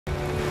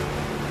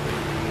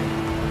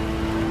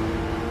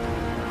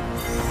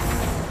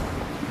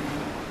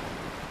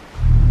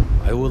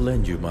I will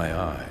lend you my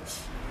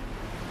eyes.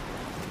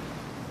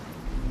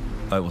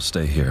 I will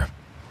stay here.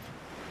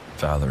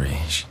 Valerie,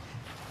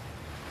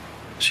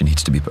 she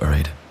needs to be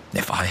buried.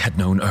 If I had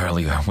known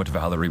earlier what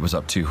Valerie was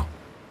up to,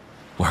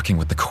 working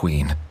with the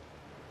Queen.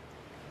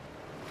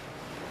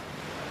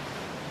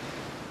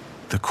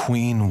 The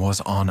Queen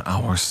was on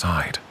our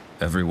side.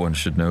 Everyone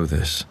should know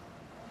this.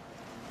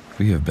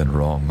 We have been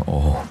wrong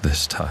all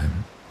this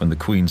time. When the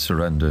Queen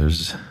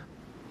surrenders,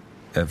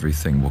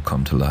 everything will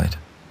come to light.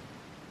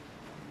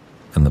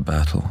 And the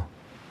battle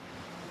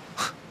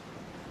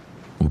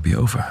will be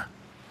over.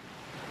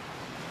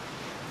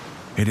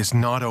 It is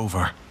not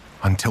over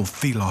until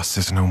Thelos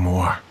is no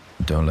more.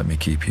 Don't let me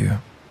keep you.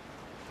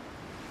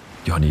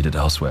 You're needed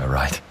elsewhere,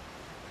 right?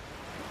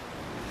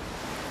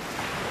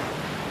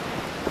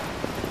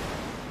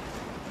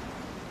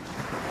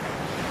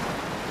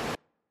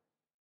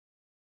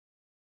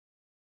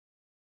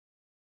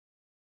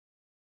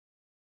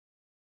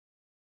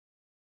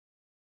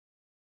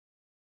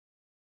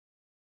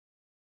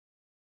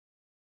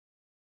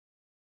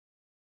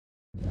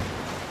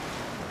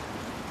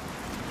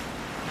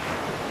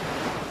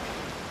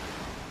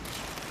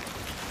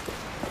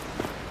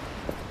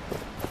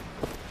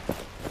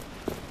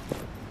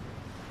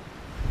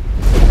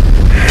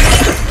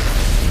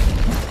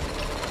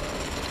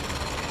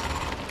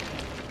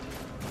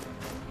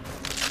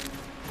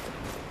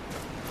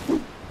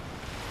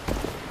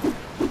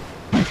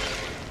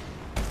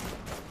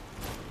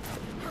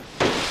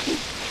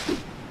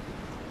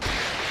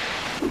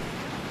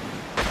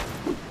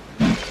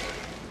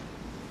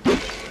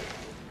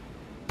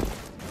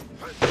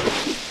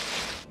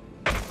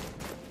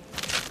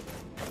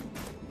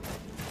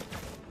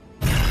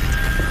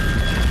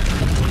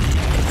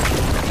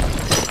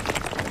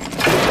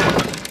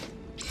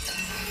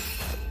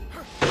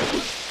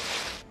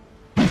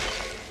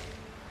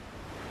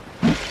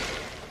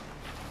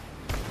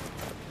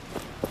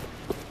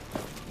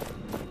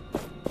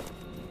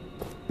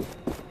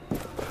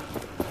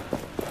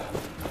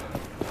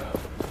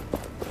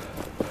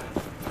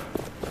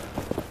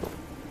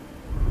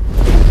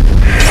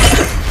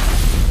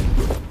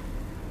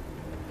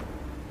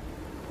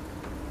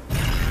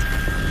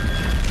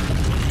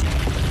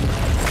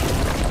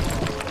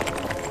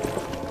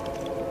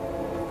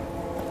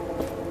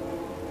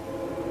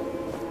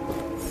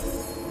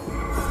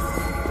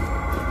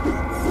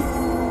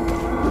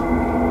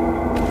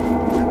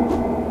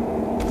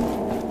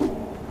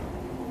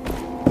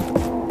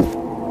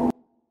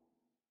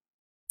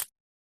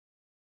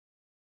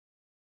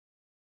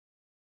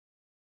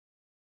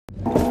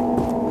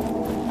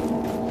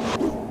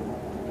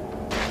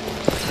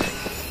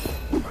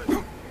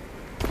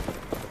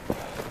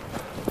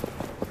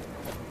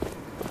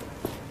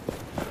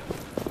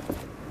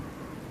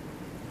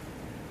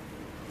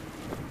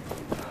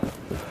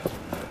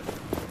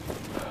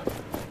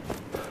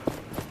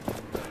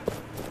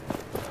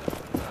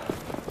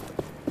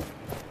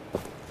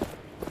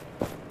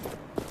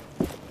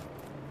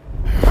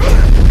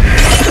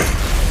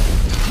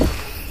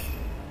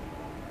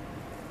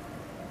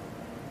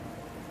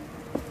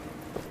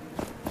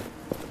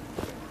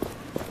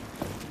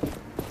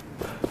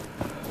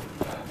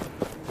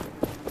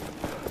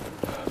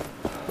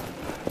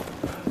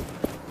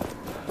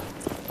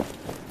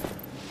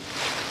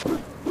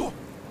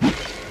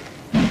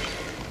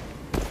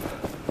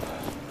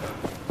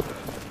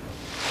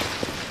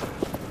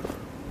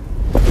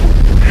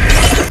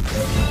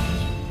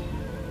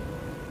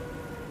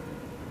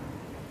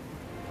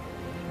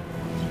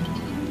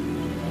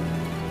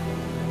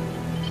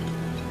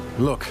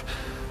 Look,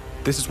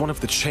 this is one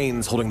of the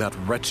chains holding that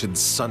wretched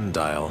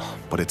sundial,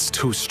 but it's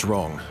too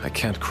strong. I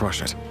can't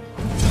crush it.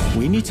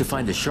 We need to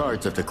find the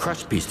shards of the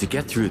crush piece to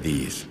get through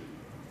these.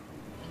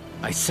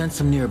 I sense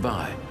some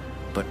nearby,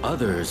 but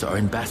others are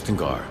in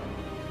Bastengar.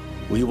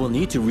 We will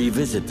need to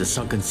revisit the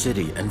sunken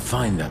city and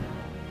find them.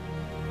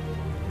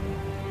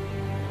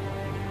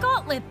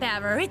 Gauntlet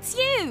Bearer, it's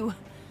you!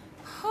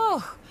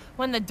 Oh,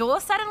 when the door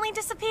suddenly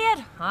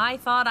disappeared, I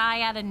thought I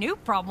had a new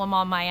problem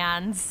on my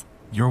hands.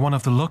 You're one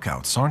of the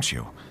lookouts, aren't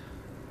you?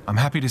 I'm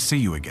happy to see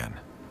you again.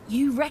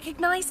 You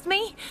recognized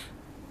me?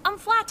 I'm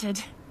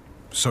flattered.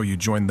 So you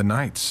joined the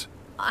Knights?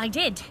 I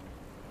did.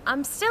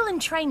 I'm still in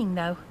training,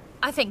 though.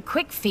 I think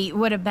Quick Feet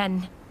would have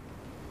been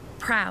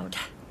proud.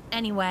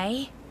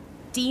 Anyway,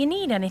 do you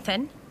need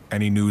anything?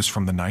 Any news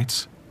from the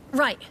Knights?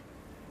 Right.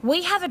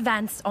 We have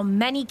advanced on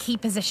many key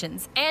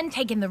positions and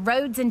taken the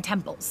roads and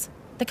temples.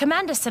 The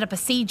commander set up a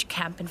siege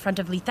camp in front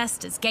of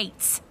Lethesta's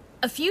gates.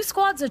 A few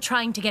squads are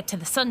trying to get to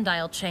the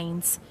sundial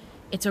chains.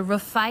 It's a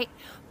rough fight,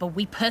 but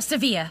we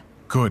persevere.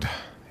 Good.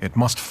 It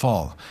must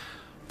fall.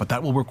 But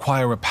that will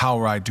require a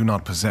power I do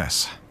not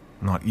possess.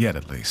 Not yet,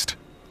 at least.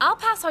 I'll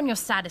pass on your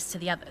status to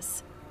the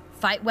others.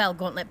 Fight well,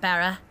 Gauntlet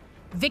Bearer.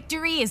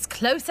 Victory is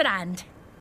close at hand.